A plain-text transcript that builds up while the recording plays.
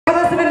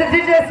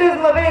DJ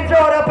Susan Levine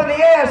throw it up in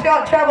the air. She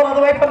got traveled all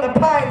the way from the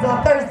Pines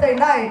on Thursday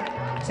night.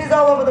 She's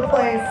all over the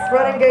place,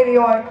 running gay New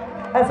York.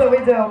 That's what we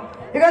do.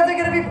 You guys are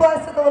going to be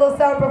blessed with a little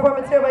sound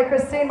performance here by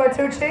Christine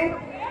Martucci.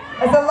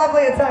 That's a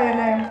lovely Italian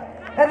name.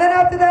 And then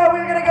after that,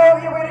 we're gonna go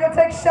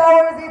take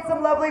showers, eat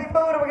some lovely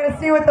food, and we're gonna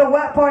see you at the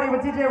wet party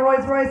with DJ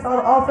Royce,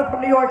 also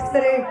from New York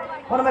City.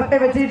 One of my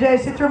favorite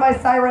DJs. She threw my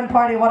Siren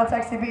party,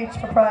 Wattaxi Beach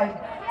for Pride.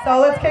 So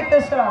let's kick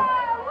this shit off.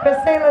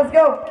 Christine, let's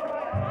go.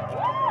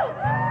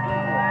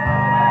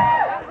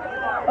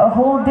 A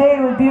whole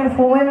day with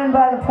beautiful women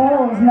by the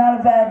pool is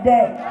not a bad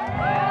day.